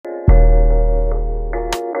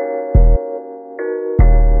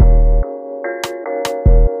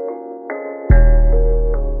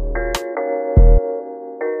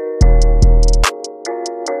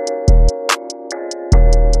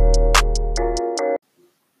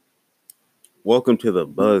Welcome to the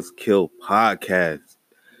Buzzkill Podcast.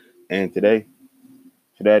 And today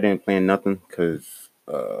I didn't plan nothing because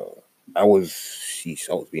I was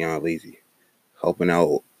beyond lazy, helping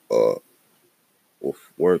out with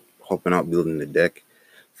work, helping out building the deck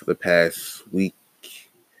for the past week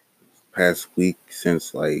since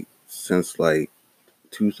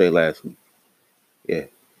Tuesday last week. Yeah,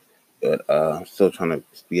 but I'm still trying to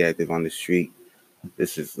be active on the street.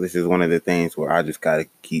 This is one of the things where I just gotta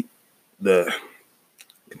keep the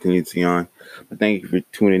continuity on. But thank you for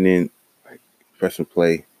tuning in. Press and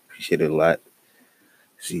play. Appreciate it a lot.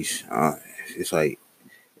 Sheesh. It's like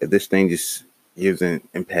if this thing just gives an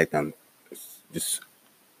impact on just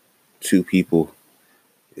two people,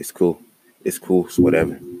 it's cool. It's cool. It's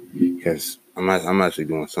whatever. Because I'm actually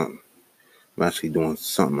doing something. I'm actually doing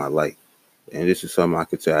something I like, and this is something I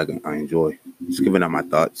could say I enjoy. Just giving out my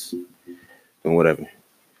thoughts and whatever.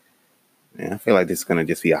 And I feel like this is gonna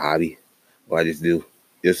just be a hobby. What I just do,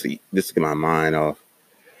 just to get my mind off.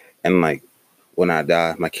 And like when I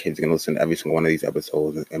die, my kids are gonna listen to every single one of these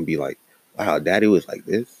episodes and be like, "Wow, Daddy was like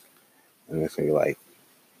this," and it's gonna be like,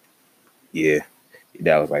 "Yeah, your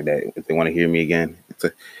dad was like that." If they want to hear me again,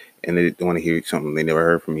 and they want to hear something they never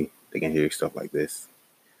heard from me, they can hear stuff like this.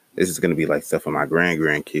 This is gonna be like stuff for my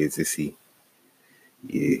grandkids to see.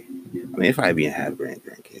 Yeah, I mean, if I even have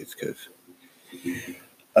grandkids, because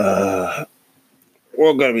uh,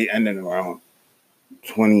 we're gonna be ending around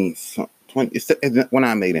 20. It's when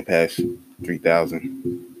I made it past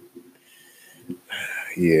 3,000.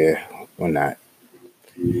 Yeah, we're not.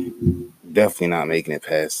 Definitely not making it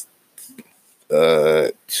past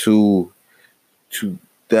two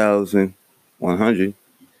 2,100.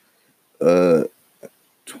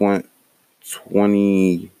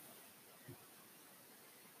 20,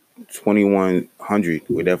 2,100.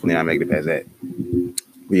 We're definitely not making it past that.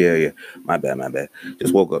 Yeah. My bad.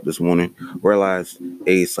 Just woke up this morning, realized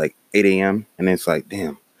it's like 8 a.m. and it's like,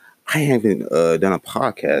 damn, I haven't done a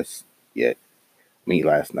podcast yet. Me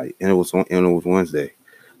last night, and it was Wednesday.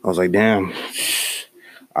 I was like, damn.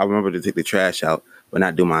 I remember to take the trash out, but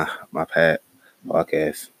not do my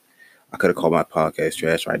podcast. I could have called my podcast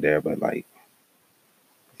trash right there, but like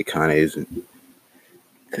it kind of isn't,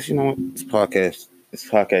 because you know what, this podcast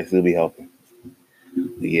will be helping.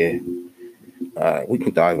 But yeah, we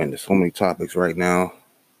can dive into so many topics right now.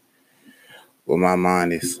 But my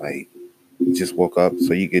mind is like, just woke up,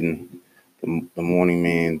 so you getting the Morning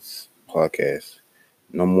Man's podcast.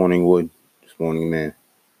 No morning wood, just morning man,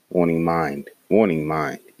 morning mind.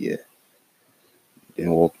 Yeah,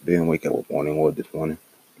 didn't wake up with morning wood this morning.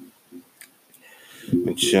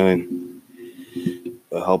 Been chilling,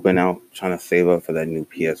 helping out, trying to save up for that new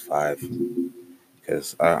PS5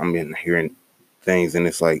 because I'm been hearing things and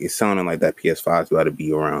it's like it's sounding like that PS5 is about to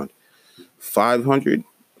be around 500,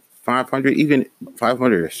 500, even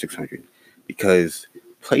 500 or 600, because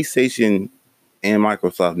PlayStation and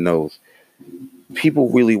Microsoft knows people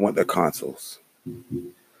really want their consoles,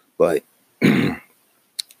 but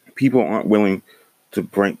people aren't willing to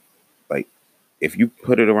bring, like, if you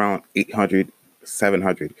put it around 800,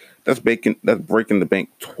 700, that's breaking the bank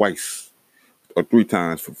twice or three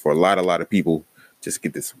times for a lot of people. Just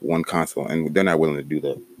get this one console, and they're not willing to do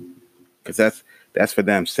that because that's for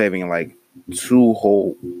them saving like two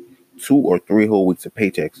whole 2 or 3 whole weeks of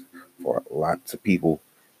paychecks for lots of people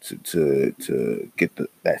to get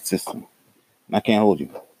that system. And I can't hold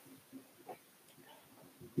you.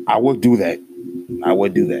 I would do that. I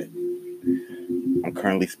would do that. I'm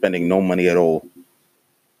currently spending no money at all to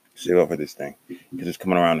save up for this thing because it's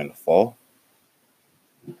coming around in the fall,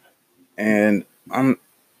 and I'm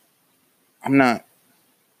not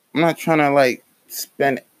I'm not trying to like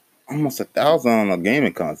spend almost 1,000 on a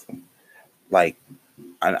gaming console. Like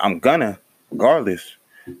I'm gonna regardless,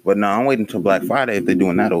 but no, I'm waiting until Black Friday if they're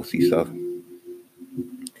doing that OC stuff.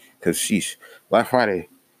 Cause sheesh, Black Friday,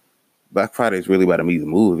 Black Friday is really about to be the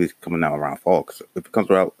move. It's coming out around fall. Cause if it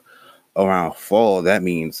comes out around fall, that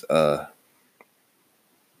means that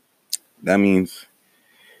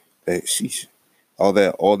sheesh, all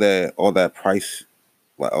that price,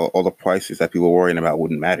 like all the prices that people were worrying about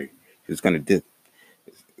wouldn't matter. It's gonna dip.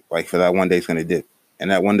 Like for that one day, it's gonna dip,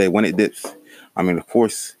 and that one day when it dips, I mean, of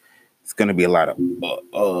course, it's gonna be a lot of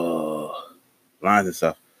lines and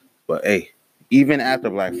stuff. But hey, even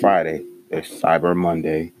after Black Friday, there's Cyber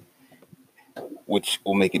Monday, which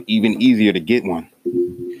will make it even easier to get one.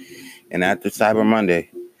 And after Cyber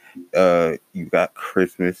Monday, you got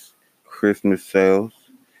Christmas sales.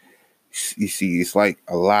 You see, it's like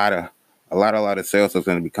a lot of sales that's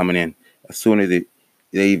going to be coming in as soon as they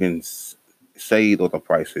even say what the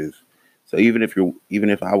price is. So even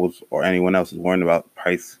if I was or anyone else is worrying about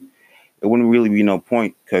price, it wouldn't really be no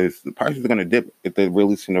point because the prices are gonna dip if they're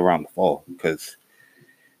releasing around the fall because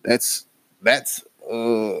that's that's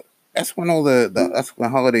uh that's when all that's when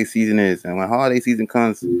holiday season is, and when holiday season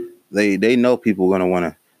comes, they know people are gonna want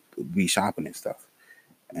to be shopping and stuff.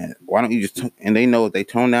 And why don't you just and they know if they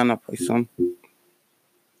tone down the price some,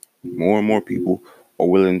 more and more people are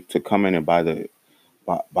willing to come in and buy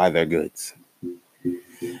their goods.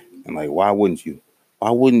 And like, why wouldn't you?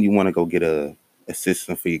 Why wouldn't you want to go get a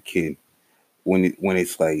system for your kid when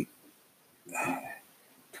it's like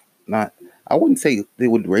not? I wouldn't say they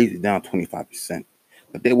would raise it down 25%,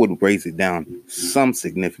 but they would raise it down some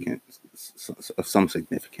significantly.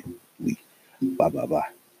 Blah blah blah.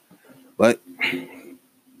 But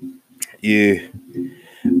yeah,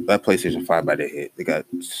 that PlayStation 5 by the hit. They got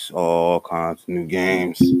all kinds of new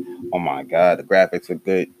games. Oh my god, the graphics are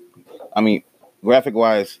good. I mean, graphic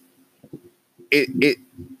wise,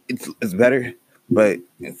 it's better, but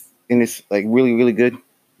it's like really really good.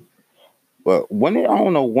 But I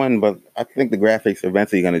don't know when, but I think the graphics are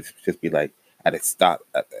eventually gonna just be like at a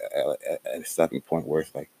stopping point where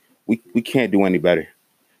it's like we can't do any better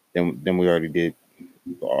than we already did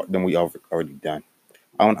than we already done.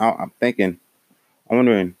 I'm thinking, I'm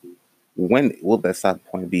wondering when will that stopping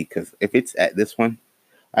point be? Because if it's at this one,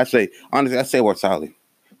 I say we're solid.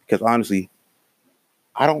 Because honestly,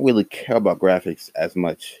 I don't really care about graphics as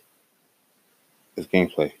much as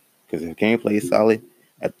gameplay. Because if gameplay is solid,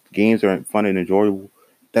 if games are fun and enjoyable,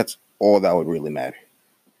 that's all that would really matter.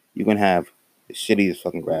 You can have the shittiest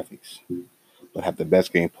fucking graphics, but have the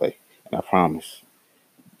best gameplay. And I promise,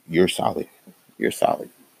 you're solid. You're solid.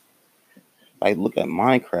 Like, look at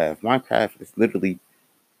Minecraft. Minecraft is literally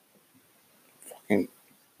fucking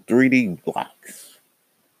 3D blocks.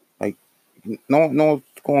 Like, no one's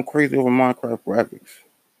going crazy over Minecraft graphics.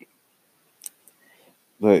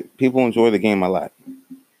 But people enjoy the game a lot.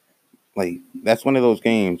 Like, that's one of those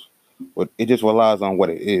games where it just relies on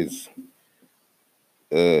what it is.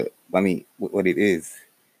 I mean, what it is.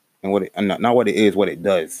 And not what it is, what it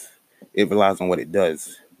does. It relies on what it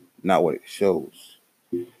does, not what it shows.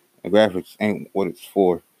 The graphics ain't what it's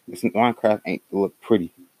for. Minecraft ain't to look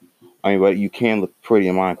pretty. I mean, but you can look pretty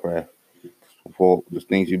in Minecraft for the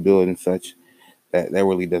things you build and such. That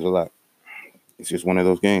really does a lot. It's just one of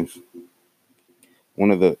those games.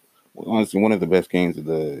 Honestly, one of the best games of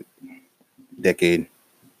the decade.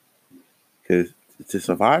 Because to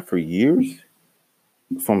survive for years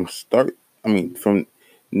from start, I mean, from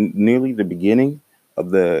nearly the beginning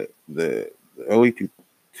of the early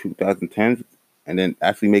 2010s, and then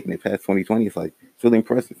actually making it past 2020, it's really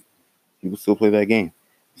impressive. People still play that game.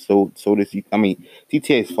 So does I mean,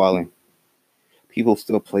 GTA is falling. People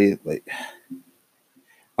still play it, but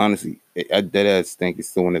honestly, I dead ass think it's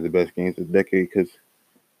still one of the best games of the decade because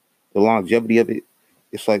the longevity of it.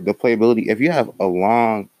 It's like the playability. If you have a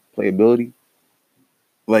long playability,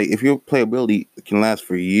 like if your playability can last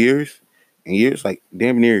for years and years, like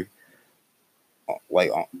damn near,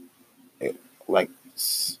 like like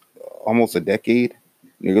almost a decade,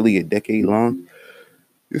 nearly a decade long,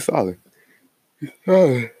 it's solid.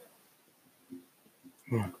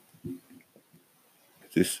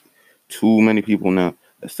 Just too many people now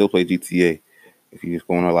that still play GTA. If you just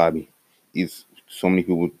go in a lobby, it's so many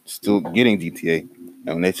people still getting GTA.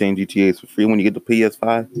 And when they change GTA is for free when you get the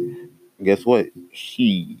PS5, guess what?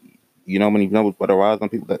 You know how many numbers but rise on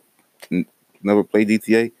people that never played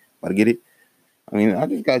GTA? About to get it? I mean, I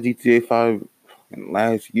just got GTA 5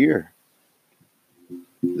 last year.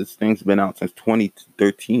 This thing's been out since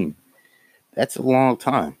 2013. That's a long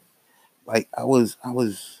time. Like I was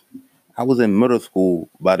in middle school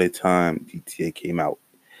by the time GTA came out.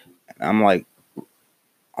 And I'm like,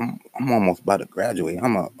 I'm almost about to graduate.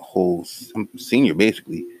 I'm senior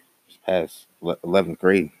basically, just past 11th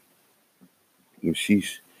grade. And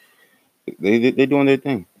they doing their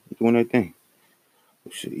thing. They're doing their thing.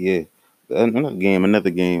 Shit, yeah. Another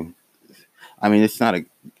game. I mean, it's a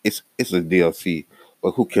DLC,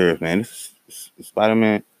 but who cares, man? It's Spider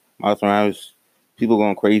Man, Miles Morales. People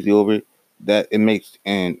going crazy over it. That it makes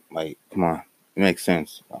and like, come on, it makes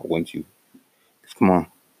sense. Why wouldn't you? Come on.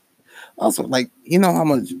 Also, like, you know how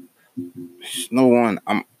much? No one.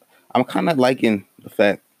 I'm kind of liking the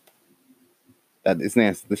fact that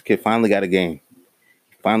this kid finally got a game.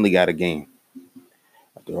 Finally got a game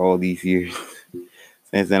after all these years.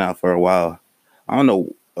 Since been out for a while. I don't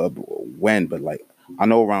know when, but like I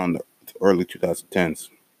know around the early 2010s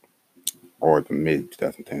or the mid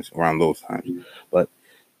 2010s, around those times. But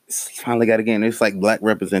it's finally got a game. It's like black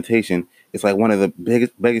representation. It's like one of the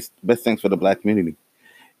best things for the black community.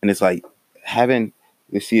 And it's like having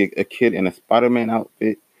to see a kid in a Spider-Man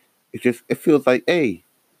outfit. It feels like, hey,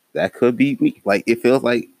 That could be me. Like it feels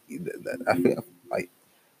like I feel like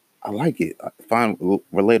I like it. I find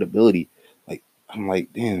relatability. Like I'm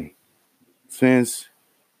like, damn, this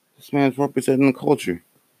man's representing the culture,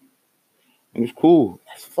 and it's cool.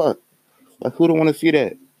 That's fuck. Like who don't want to see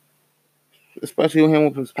that? Especially with him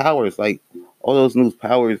with his powers, like all those new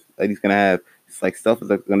powers that he's gonna have. It's like stuff is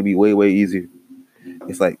like, gonna be way easier.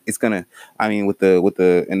 It's like it's gonna. I mean, with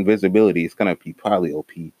the invisibility, it's gonna be probably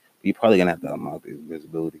OP. You're probably gonna have to unlock the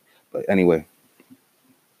invisibility. But anyway,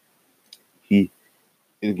 he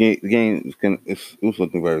the game is gonna. It was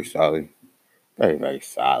looking very solid, very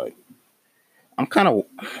solid. I'm kind of,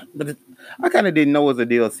 but I kind of didn't know it was a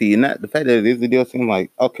DLC, and that the fact that it is a DLC, I'm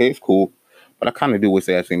like, okay, it's cool. But I kind of do wish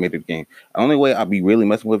they actually made it a game. The only way I'd be really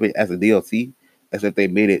messing with it as a DLC is if they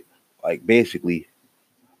made it like basically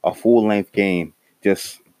a full length game,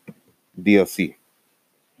 just DLC.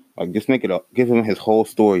 Like just make it up, give him his whole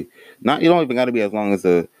story. Not you don't even got to be as long as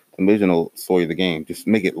the original story of the game. Just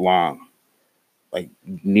make it long, like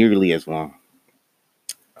nearly as long.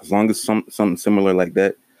 As long as something similar like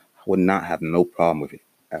that, I would not have no problem with it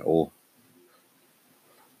at all.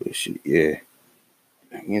 But shit, yeah.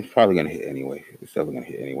 I mean, it's probably gonna hit anyway. It's definitely gonna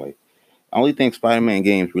hit anyway. The only thing Spider-Man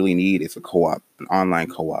games really need is a co-op, an online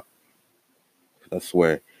co-op. I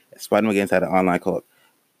swear, if Spider-Man games had an online co-op,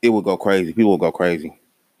 it would go crazy. People would go crazy.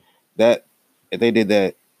 That if they did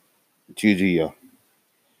that, GG, yo.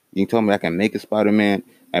 You can tell me I can make a Spider-Man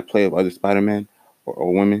and play with other Spider-Man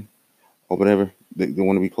or women or whatever they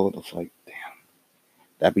want to be called. It's like, damn,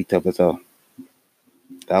 that'd be tough as hell.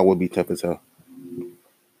 That would be tough as hell.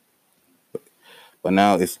 But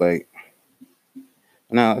now it's like,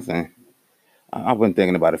 now it's saying, I've been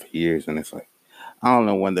thinking about it for years, and it's like, I don't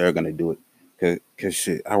know when they're gonna do it, cause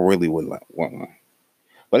shit, I really would like want one.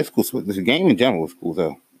 But it's cool. So this game in general is cool as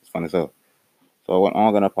hell. It's fun as hell. So I went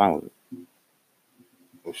on gonna find with it.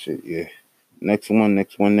 Oh shit, yeah. Next one is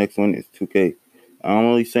 2K. I'm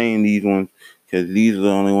only saying these ones because these are the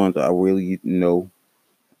only ones I really know.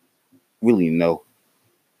 Really know.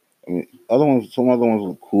 I mean, some other ones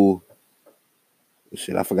look cool.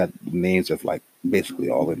 Shit, I forgot the names of like basically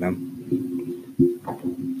all of them.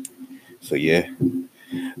 So yeah,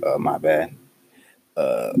 my bad.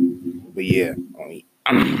 But yeah, I mean,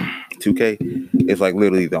 2K is like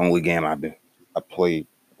literally the only game I played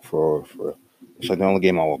for. It's like the only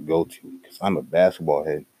game I will go to because I'm a basketball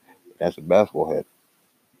head. That's a basketball head.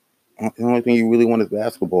 The only thing you really want is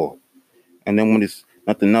basketball. And then when it's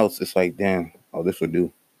nothing else, it's like, damn, oh, this will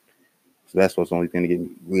do. So that's what's the only thing to get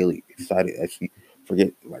me really excited. Actually,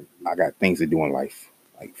 forget, like, I got things to do in life.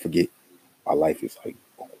 Like, forget my life is like,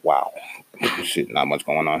 wow, shit, not much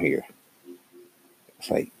going on here. It's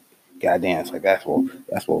like, goddamn, it's like that's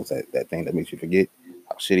what was that thing that makes you forget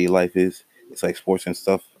how shitty life is. It's like sports and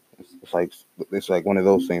stuff. It's like one of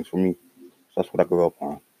those things for me. So that's what I grew up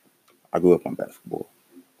on. I grew up on basketball.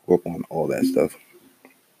 Grew up on all that stuff.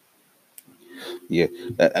 Yeah,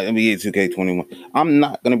 NBA 2K21. I'm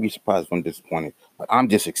not gonna be surprised when disappointed, but I'm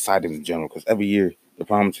just excited in general because every year they're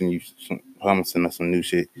promising us some new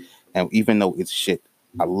shit, and even though it's shit,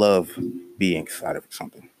 I love being excited for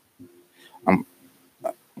something. I'm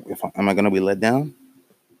am I gonna be let down?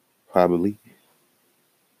 Probably.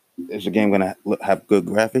 Is the game gonna have good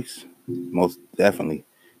graphics? Most definitely,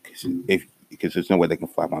 because there's no way they can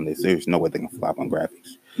flop on this. There's no way they can flop on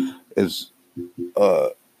graphics. Is uh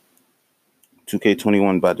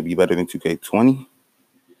 2K21 about to be better than 2K20?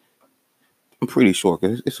 I'm pretty sure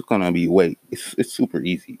because it's gonna be it's super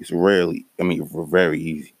easy. It's rarely, I mean, very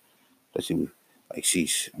easy. Especially like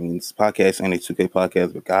sheesh. I mean, this podcast ain't a 2K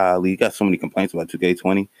podcast, but golly, you got so many complaints about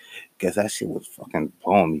 2K20. Guess that shit was fucking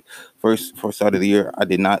blowing me. First start of the year, I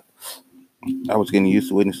did not. I was getting used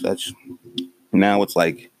to it and such. Now it's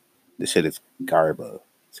like this shit is garbage.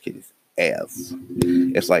 This kid is ass.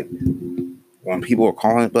 It's like when people were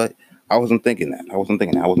calling it, but I wasn't thinking that. I wasn't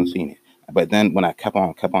thinking that. I wasn't seeing it. But then when I kept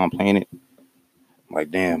on playing it, I'm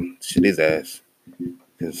like, damn, shit is ass.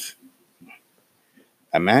 Because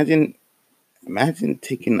imagine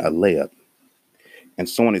taking a layup and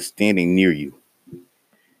someone is standing near you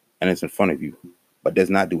and it's in front of you, but does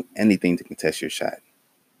not do anything to contest your shot,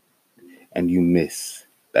 and you miss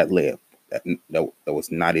that layup that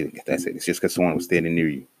was not even contested. It's just because someone was standing near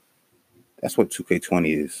you. That's what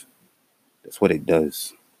 2K20 is. That's what it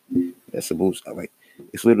does. That's a boost. Like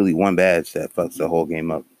it's literally one badge that fucks the whole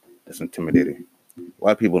game up. That's intimidating. A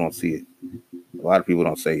lot of people don't see it. A lot of people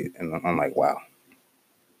don't say it, and I'm like, wow.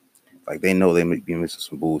 Like they know they may be missing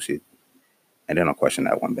some bullshit, and they don't question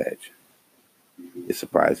that one badge. It's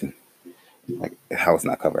surprising, like how it's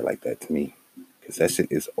not covered like that to me, because that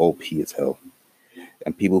shit is OP as hell.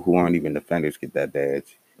 And people who aren't even defenders get that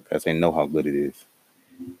badge because they know how good it is.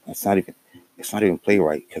 It's not even play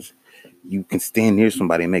right because you can stand near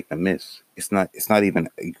somebody and make them miss. It's not even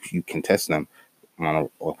you can test them on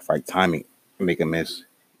a right timing and make a miss.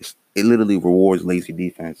 It literally rewards lazy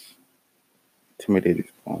defense. Intimidated.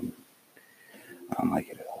 I don't like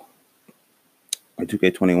it at all.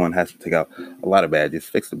 2K21 has to take out a lot of badges,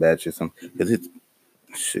 fix the badge system because it's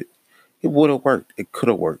shit. It would have worked. It could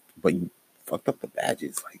have worked, but you fucked up the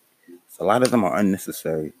badges. Like, so a lot of them are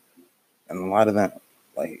unnecessary, and a lot of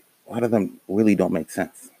them really don't make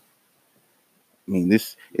sense. I mean,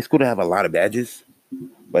 it's cool to have a lot of badges,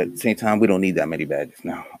 but at the same time, we don't need that many badges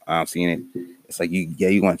now. I'm seeing it. It's like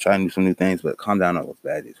you want to try and do some new things, but calm down on those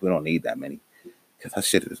badges. We don't need that many because that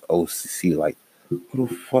shit is OCC. Like, who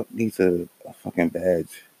the fuck needs a fucking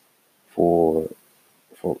badge for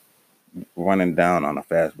running down on a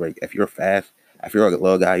fast break? If you're fast, if you're a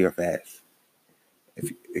little guy, you're fast.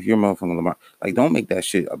 If you're a motherfucking Lamar, like, don't make that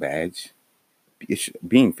shit a badge.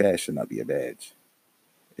 Being fast should not be a badge.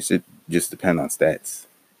 It should just depend on stats.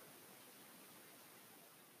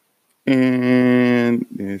 And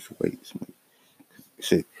wait,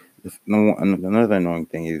 shit. Another annoying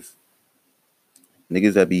thing is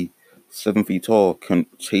niggas that be 7 feet tall can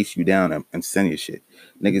chase you down and send your shit.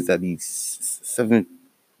 Niggas that be 7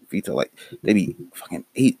 feet tall, like they be fucking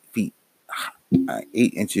 8 feet, 8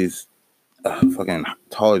 inches, fucking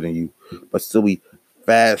taller than you, but still be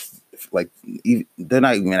fast. Like they're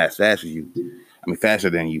not even as fast as you. I mean, faster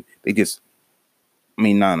than you. They just. I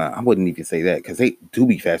mean, no, I wouldn't even say that because they do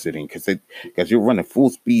be faster than you because you're running full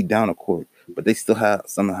speed down the court, but they still have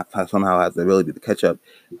somehow have the ability to catch up,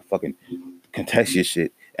 fucking contest your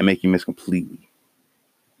shit and make you miss completely.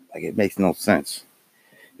 Like it makes no sense.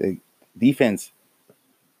 The defense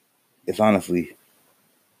is honestly,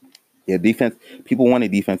 defense. People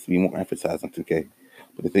wanted defense to be more emphasized on 2K,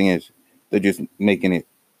 but the thing is, they're just making it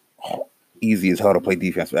easy as hell to play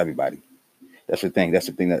defense for everybody. That's the thing. That's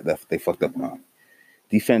the thing that they fucked up on.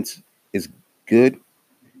 Defense is good.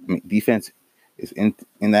 I mean, defense is in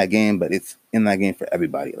that game, but it's in that game for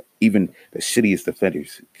everybody. Like, even the shittiest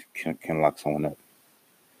defenders can lock someone up.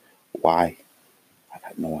 Why? I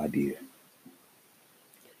got no idea.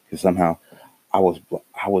 Because somehow I was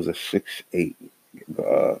a 6'8"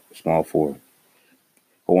 small forward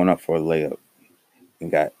going up for a layup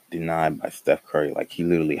and got denied by Steph Curry. Like he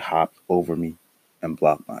literally hopped over me and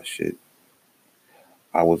blocked my shit.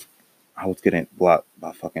 I was getting blocked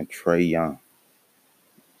by fucking Trae Young.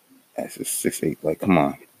 That's a 6'8". Like, come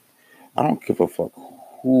on. I don't give a fuck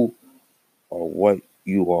who or what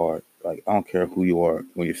you are. Like, I don't care who you are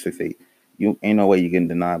when you're 6'8". You ain't no way you're getting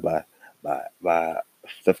denied by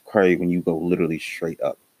Steph Curry when you go literally straight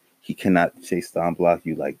up. He cannot chase down block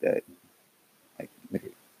you like that. Like,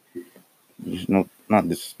 nigga, there's not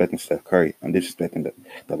disrespecting Steph Curry. I'm disrespecting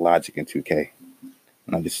the logic in 2K. I'm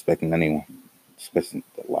not disrespecting anyone. Disrespecting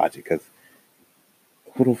the logic because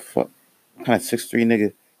who the fuck kind of 6'3"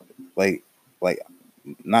 nigga like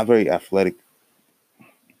not very athletic.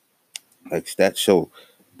 Like stats show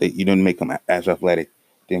that you didn't make them as athletic,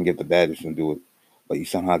 didn't get the badges to do it, but you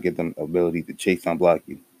somehow get them ability to chase and block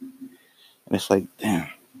you. And it's like, damn,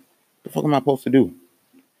 the fuck am I supposed to do?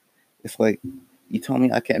 It's like you tell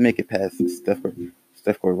me I can't make it past Steph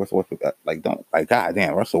Curry, Russell Westbrook. Like don't like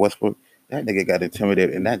goddamn Russell Westbrook. That nigga got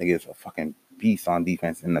intimidated, and that nigga is a fucking beast on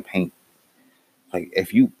defense in the paint. Like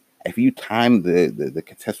if you time the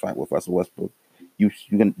contest right with Russell Westbrook, you're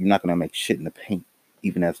not gonna make shit in the paint,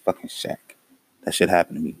 even as fucking Shaq. That shit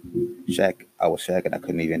happened to me. I was Shaq and I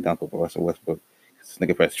couldn't even dunk over Russell Westbrook. This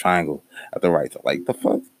nigga pressed triangle at the right. So like the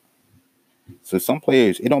fuck. So some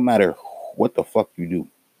players, it don't matter what the fuck you do,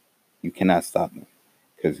 you cannot stop them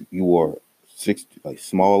because you are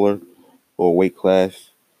smaller or weight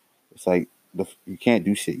class. It's like you can't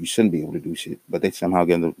do shit. You shouldn't be able to do shit, but they somehow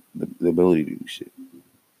get the ability to do shit.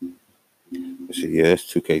 But shit, yeah, that's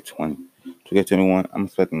 2K20. 2K21, I'm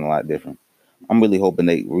expecting a lot different. I'm really hoping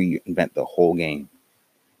they reinvent the whole game.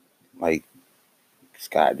 Like,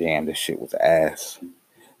 goddamn, this shit was ass.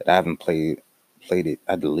 That I haven't played it.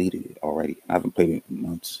 I deleted it already. I haven't played it in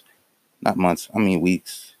months. Not months. I mean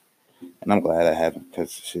weeks. And I'm glad I haven't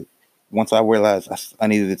because shit. Once I realized I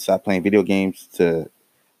needed to stop playing video games to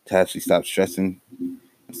actually stop stressing,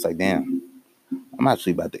 it's like, damn, I'm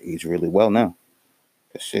actually about to age really well now.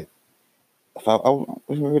 Cause shit, if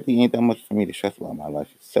it really ain't that much for me to stress about my life,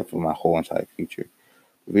 except for my whole entire future.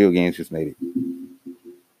 Video games just made it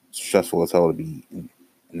stressful as hell to be in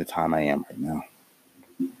the time I am right now.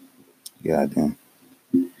 Goddamn.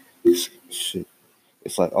 Shit.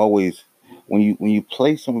 It's like always when you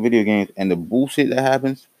play some video games and the bullshit that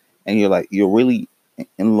happens and you're really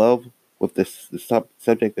in love with the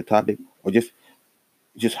subject, the topic, or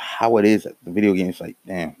just how it is. The video game is like,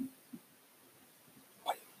 damn,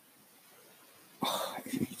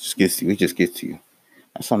 it just gets to you. It just gets to you.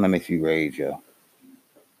 That's something that makes you rage, yo.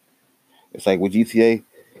 It's like with GTA.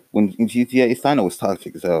 When in GTA, I know it's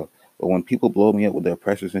toxic as hell, but when people blow me up with their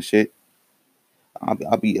pressures and shit,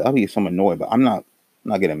 I'll be some annoyed, but I'm not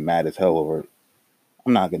getting mad as hell over it.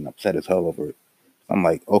 I'm not getting upset as hell over it. I'm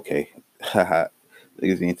like, okay, haha,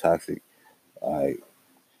 niggas being toxic. Like,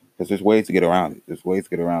 because there's ways to get around it. There's ways to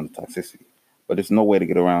get around the toxicity, but there's no way to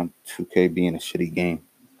get around 2K being a shitty game.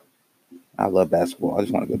 I love basketball. I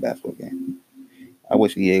just want a good basketball game. I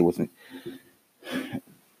wish EA wasn't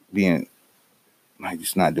being like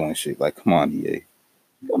just not doing shit. Like, come on, EA.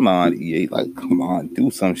 Come on, EA. Like, come on,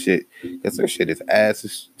 do some shit. Because their shit is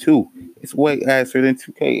ass too. It's way asser than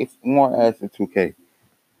 2K. It's more ass than 2K.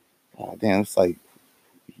 God damn, it's like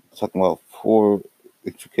talking about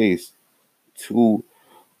 2K is two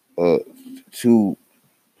uh two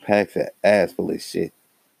packs of ass full of shit.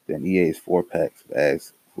 Then EA is 4 packs of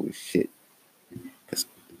ass full of shit. Cause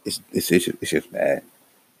it's just bad.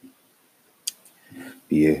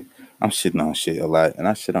 Yeah, I'm shitting on shit a lot, and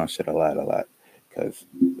I shit on shit a lot, cause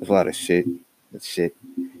there's a lot of shit, it's shit,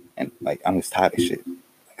 and like I'm just tired of shit.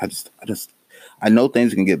 I know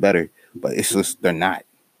things can get better, but it's just they're not,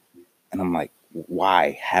 and I'm like,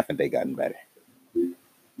 why haven't they gotten better?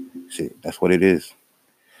 Shit, that's what it is.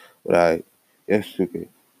 But yes, okay,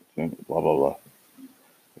 blah blah blah.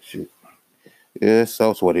 Shit, yeah, so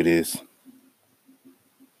that's what it is.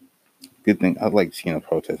 Good thing I like seeing a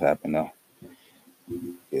protest happen though.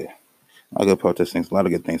 Yeah, a lot of good protest things, a lot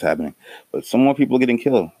of good things happening, but some more people getting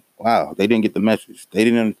killed. Wow, they didn't get the message. They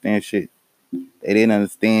didn't understand shit. They didn't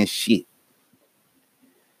understand shit.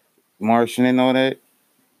 Marching and all that.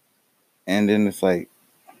 And then it's like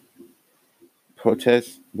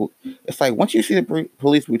protests. It's like once you see the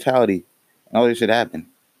police brutality and all this shit happen,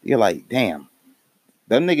 you're like, damn,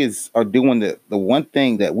 them niggas are doing the one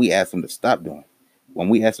thing that we asked them to stop doing. When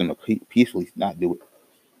we asked them to peacefully not do it.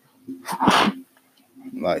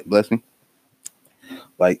 Like, bless me.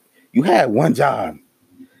 Like, you had one job,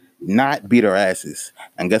 not beat our asses.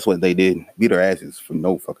 And guess what they did? Beat our asses for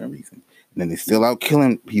no fucking reason. And then they still out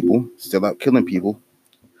killing people,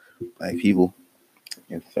 like people.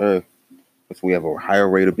 Yes, sir. So we have a higher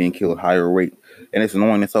rate of being killed, higher rate. And it's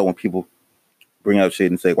annoying as hell when people bring up shit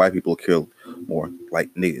and say white people are killed more.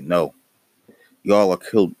 Like, nigga, no. Y'all are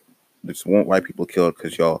killed. Just want white people killed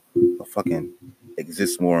because y'all are fucking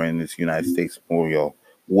exist more in this United States. More y'all.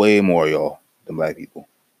 Way more y'all than black people.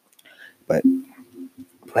 But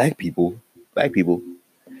black people,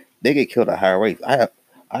 they get killed at higher rates. I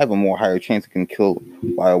have a more higher chance of getting killed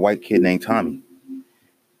by a white kid named Tommy.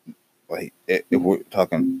 Like, if we're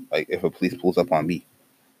talking, like, if a police pulls up on me,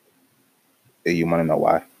 you want to know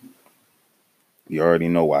why? You already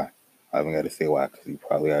know why. I haven't got to say why because you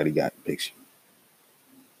probably already got the picture.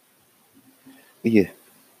 But yeah,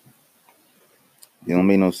 it don't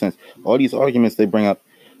make no sense. All these arguments they bring up,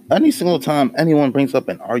 any single time anyone brings up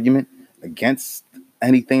an argument against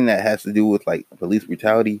anything that has to do with like police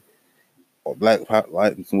brutality or Black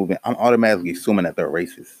Lives Movement, I'm automatically assuming that they're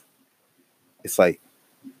racist. It's like,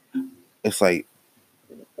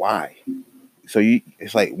 why? So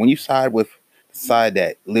it's like when you side with the side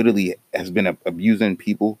that literally has been abusing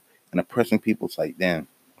people and oppressing people, it's like, damn,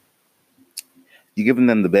 you're giving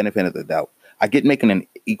them the benefit of the doubt. I get making an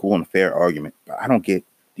equal and fair argument, but I don't get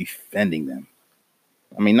defending them.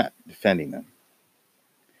 I mean, not defending them.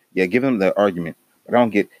 Yeah, give them the argument, but I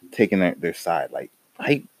don't get taking their side. Like,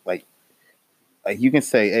 right? Like you can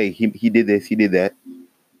say, hey, he did this, he did that,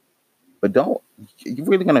 but don't. You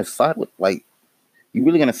really gonna side with you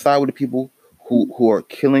really gonna side with the people who are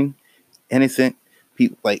killing innocent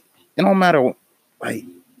people? Like, it don't matter. Like,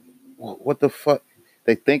 what the fuck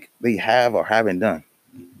they think they have or haven't done.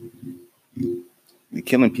 You're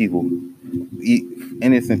killing people,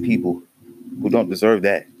 innocent people who don't deserve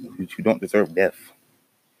that, who don't deserve death.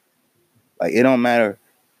 Like, it don't matter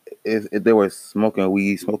if they were smoking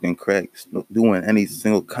weed, smoking crack, doing any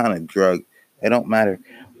single kind of drug. It don't matter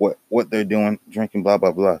what they're doing, drinking, blah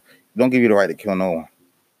blah blah. It don't give you the right to kill no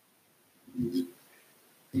one.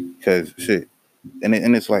 Because shit, and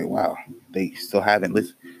it's like, wow, they still haven't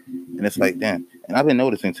listened, and it's like, damn. And I've been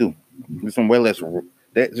noticing too. There's some way less.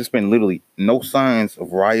 There's just been literally no signs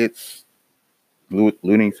of riots,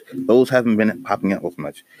 lootings. Those haven't been popping up as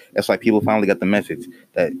much. It's like people finally got the message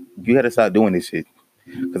that you got to stop doing this shit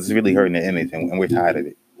because it's really hurting the image, and we're tired of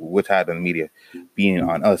it. We're tired of the media being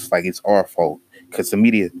on us like it's our fault. Because the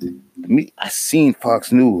media, I seen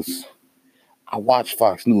Fox News. I watched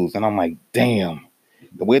Fox News, and I'm like, damn.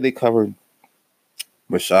 the way they covered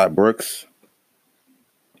Rashad Brooks,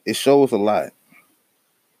 it shows a lot.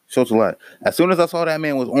 Shows a lot. As soon as I saw that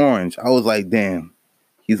man was orange, I was like, damn,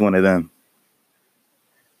 he's one of them.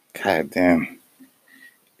 God damn.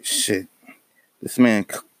 Shit. This man,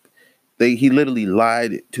 he literally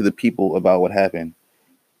lied to the people about what happened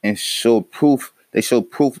and showed proof. They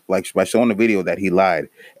showed proof, like by showing the video, that he lied.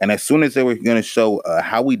 And as soon as they were going to show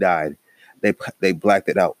how he died, they blacked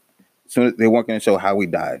it out. As soon as they weren't going to show how he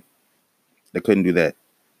died, they couldn't do that.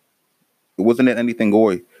 It wasn't anything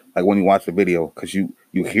gory like when you watch the video, because you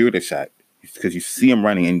hear the shot, because you see him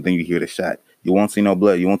running and then you hear the shot. You won't see no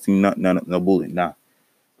blood. You won't see no bullet. Nah.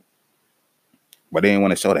 But they didn't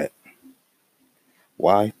want to show that.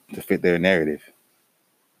 Why? To fit their narrative.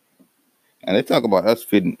 And they talk about us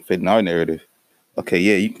fitting our narrative. Okay,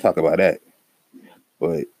 yeah, you can talk about that.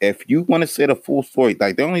 But if you want to say the full story,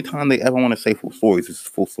 like the only time they ever want to say full stories is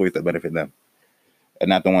full stories that benefit them, and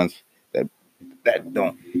not the ones that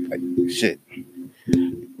don't. Like shit.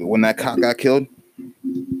 When that cop got killed,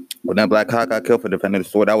 when that black cop got killed for defending the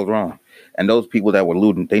store, that was wrong. And those people that were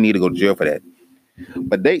looting, they need to go to jail for that.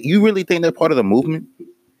 But you really think they're part of the movement?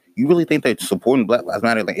 You really think they're supporting Black Lives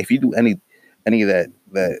Matter? Like, if you do any of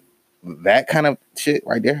that kind of shit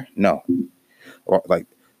right there, no. Or like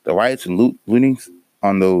the riots and lootings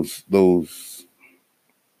on those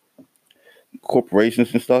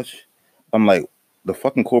corporations and stuff. I'm like, the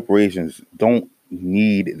fucking corporations don't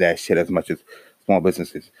need that shit as much as small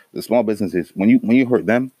businesses. The small businesses, when you hurt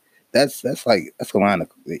them, that's a line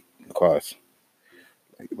across.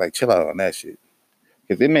 Like chill out on that shit,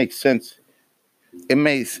 because it makes sense. It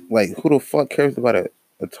makes, like, who the fuck cares about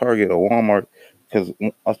a Target or Walmart? Because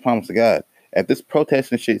I was promised to God, if this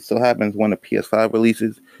protest and shit still happens when the PS5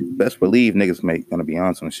 releases, best believe niggas gonna be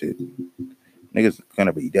on some shit. Niggas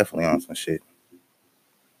gonna be definitely on some shit.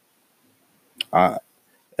 And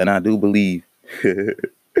I do believe. I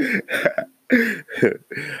was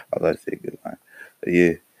about to say a good line. But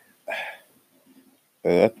yeah.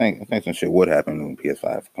 I think some shit would happen when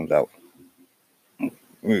PS5 comes out.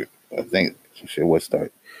 I think some shit would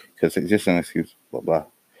start, because it's just an excuse, blah blah.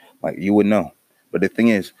 Like, you would know. But the thing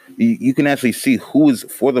is, you can actually see who is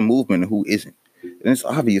for the movement and who isn't. And it's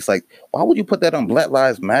obvious. Like, why would you put that on Black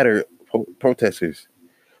Lives Matter protesters?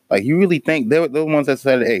 Like, you really think they're the ones that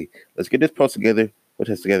said, hey, let's get this protest together.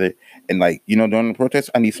 And, like, during the protest,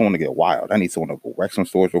 I need someone to get wild. I need someone to go wreck some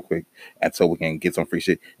stores real quick, and so we can get some free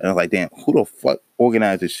shit. And I was like, damn, who the fuck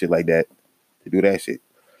organizes shit like that to do that shit?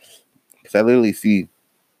 Because I literally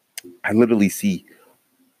see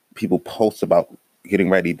people post about getting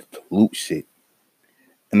ready to loot shit.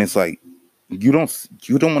 And it's like, you don't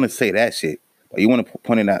want to say that shit. Like, you want to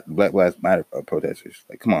point it at Black Lives Matter protesters.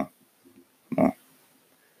 Like, come on. Like,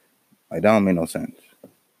 that don't make no sense.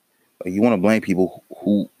 Like, you want to blame people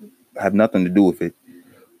who have nothing to do with it,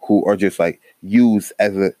 who are just like used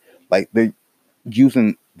as they're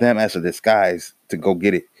using them as a disguise to go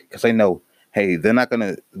get it. Because they know, hey, they're not going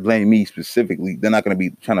to blame me specifically. They're not going to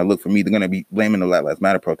be trying to look for me. They're going to be blaming the Black Lives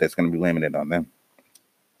Matter protest. Going to be blaming it on them.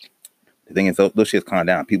 The thing is, those shits calm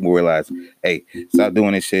down. People realize, hey, stop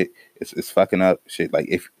doing this shit. It's fucking up shit. Like,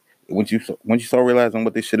 once you start realizing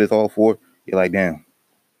what this shit is all for, you're like, damn,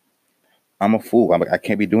 I'm a fool. I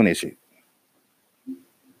can't be doing this shit.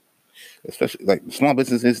 Especially like small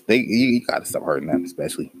businesses, you gotta stop hurting them.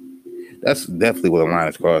 Especially, that's definitely where the line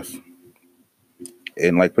is crossed.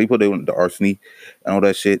 And like people doing the arsony and all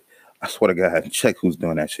that shit, I swear to God, check who's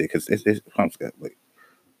doing that shit, because it's like,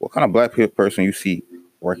 what kind of black person you see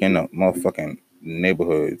working the motherfucking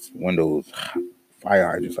neighborhoods, windows, fire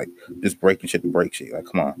hydrants, like just breaking shit to break shit. Like,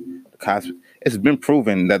 come on, the cops. It's been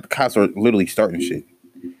proven that the cops are literally starting shit.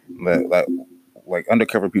 Like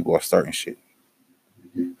undercover people are starting shit,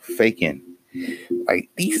 faking. Like,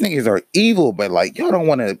 these niggas are evil, but like, y'all don't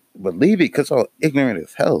want to believe it because y'all ignorant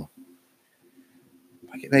as hell.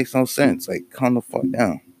 Like, it makes no sense. Like, calm the fuck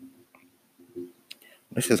down.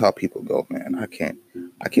 This is how people go, man. I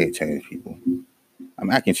can't change people. I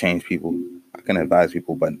mean, I can change people. I can advise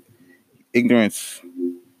people, but ignorance,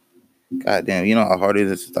 goddamn, you know how hard it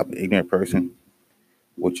is to stop an ignorant person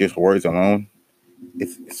with just words alone?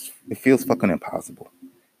 It feels fucking impossible,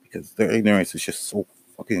 because their ignorance is just so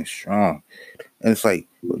fucking strong. And it's like,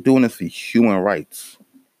 we're doing this for human rights.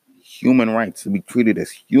 Human rights, to be treated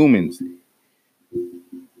as humans.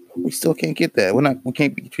 We still can't get that. We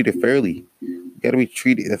can't be treated fairly. We gotta be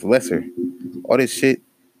treated as lesser. All this shit,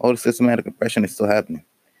 all the systematic oppression is still happening.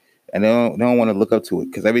 And they don't want to look up to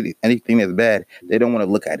it, because anything that's bad, they don't want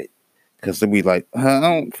to look at it, because they'll be like, I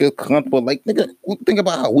don't feel comfortable. Like, nigga, think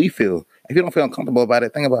about how we feel. If you don't feel uncomfortable about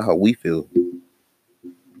it, think about how we feel.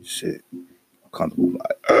 Shit. Uncomfortable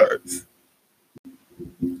vibes.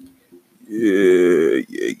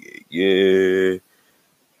 Yeah.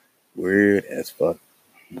 Weird as fuck.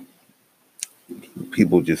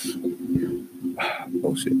 People just,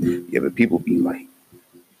 oh shit. Yeah, but people be like,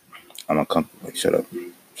 I'm uncomfortable. Like, shut up.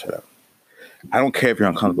 I don't care if you're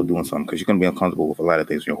uncomfortable doing something, because you're gonna be uncomfortable with a lot of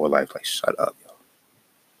things in your whole life. Like, shut up, yo.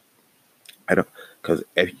 I don't, because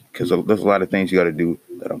there's a lot of things you got to do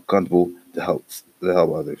that are uncomfortable to help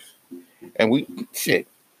others. And shit,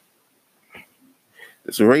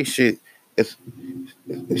 this race shit. It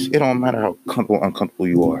don't matter how uncomfortable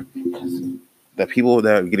you are. The people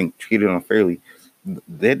that are getting treated unfairly,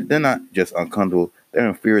 they're not just uncomfortable. They're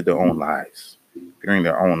in fear of their own lives, fearing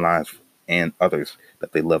their own lives and others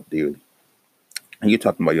that they love dearly. And you're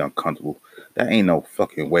talking about you're uncomfortable. That ain't no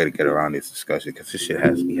fucking way to get around this discussion, because this shit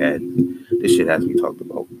has to be had. This shit has to be talked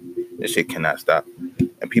about. This shit cannot stop.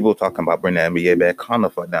 And people talking about bringing the NBA back, calm the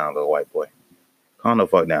fuck down, little white boy. Calm the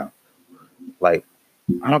fuck down. Like,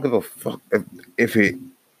 I don't give a fuck if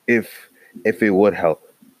it would help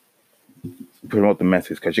promote the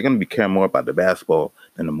message, because you're gonna be caring more about the basketball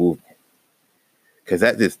than the movement. Because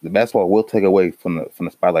the basketball will take away from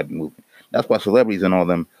the spotlight of the movement. That's why celebrities and all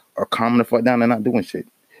them are calming the fuck down and not doing shit.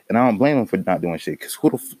 And I don't blame them for not doing shit, because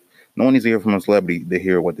no one needs to hear from a celebrity to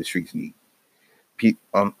hear what the streets need.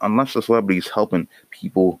 Unless the celebrity is helping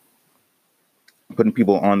people, putting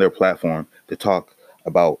people on their platform to talk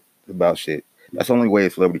about shit. That's the only way a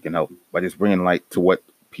celebrity can help, by just bringing light to what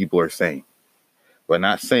people are saying. But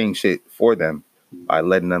not saying shit for them, by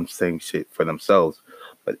letting them say shit for themselves,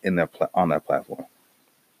 but on their platform.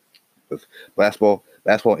 Because basketball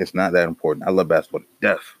is not that important. I love basketball to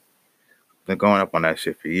death. Been going up on that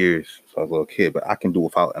shit for years since I was a little kid, but I can do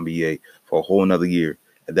without NBA for a whole another year.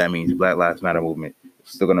 And that means Black Lives Matter movement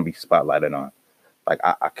is still gonna be spotlighted on. Like,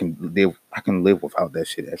 I can live without that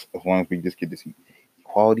shit as long as we just get this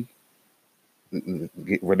equality,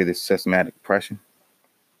 get rid of this systematic oppression.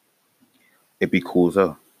 It'd be cool as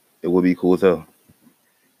hell. It would be cool as hell.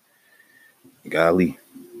 Golly.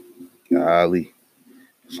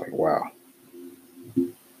 It's like, wow.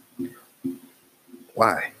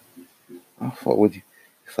 Why? I don't fuck with you.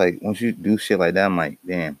 It's like, once you do shit like that, I'm like,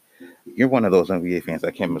 damn, you're one of those NBA fans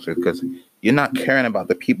I can't mess with, because you're not caring about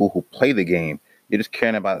the people who play the game. You're just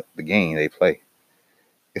caring about the game they play.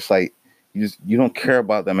 It's like, you don't care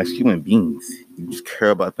about them as human beings. You just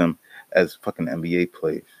care about them as fucking NBA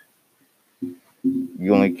players.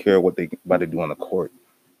 You only care what they about to do on the court.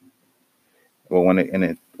 But when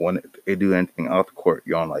they do anything off the court,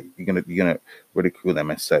 you're gonna ridicule them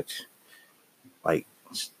as such. Like,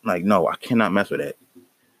 no, I cannot mess with that.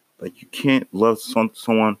 Like, you can't love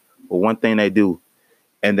someone for one thing they do,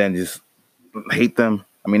 and then just hate them.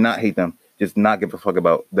 I mean, not hate them, just not give a fuck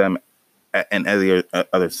about them in every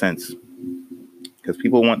other sense. Because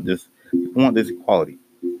people want this equality.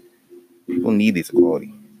 People need this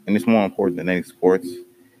equality, and it's more important than any sports,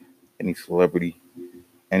 any celebrity,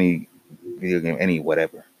 any video game, any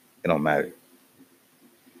whatever. It don't matter.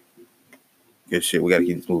 Good shit. We gotta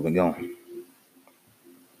keep this movement going.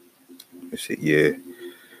 Good shit. Yeah,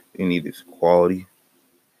 you need this equality.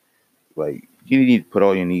 Like, you need to put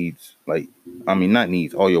all your needs, like, I mean, not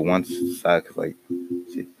needs, all your wants aside. Cause like,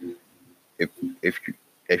 shit, if you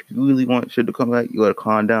really want shit to come back, you gotta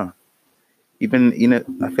calm down. Even,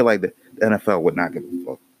 I feel like the NFL would not give a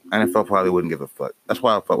fuck. NFL probably wouldn't give a fuck. That's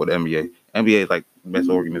why I fuck with the NBA. NBA is like the best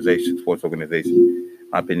sports organization. In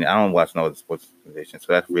my opinion, I don't watch no other sports organization,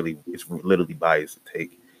 so it's literally biased to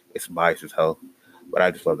take. It's biased as hell. But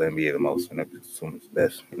I just love the NBA the most, and I assume it's the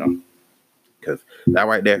best, Because that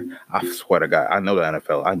right there, I swear to God, I know the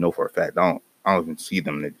NFL. I know for a fact. I don't even see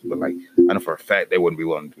them, but like, I know for a fact they wouldn't be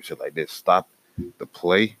willing to do shit like this. Stop the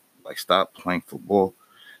play, like, stop playing football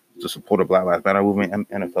to support the Black Lives Matter movement. And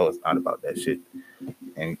NFL is not about that shit.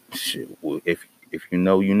 And shit, if you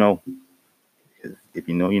know, you know. If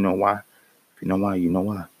you know, you know why. If you know why, you know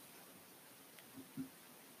why.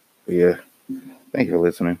 But yeah, thank you for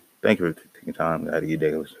listening. Thank you for taking time out of your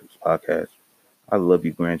day to listen to this podcast. I love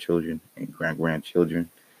you, grandchildren and grandchildren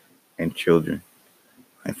and children.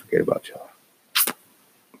 I ain't forget about y'all.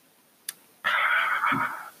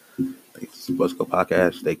 Thanks to Buzz Go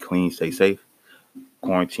Podcast. Stay clean, stay safe.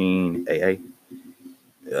 Quarantine, AA.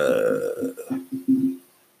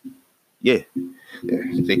 Yeah.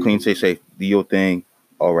 Stay clean, stay safe. Do your thing.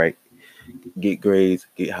 All right. Get grades,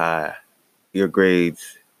 get high. Your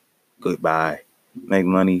grades, goodbye. Make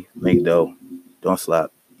money, make dough. Don't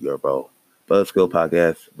slap your bro. Buzz Go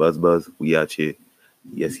Podcast. Buzz. We out here.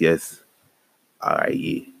 Yes. All right,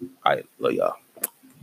 yeah. All right, love y'all.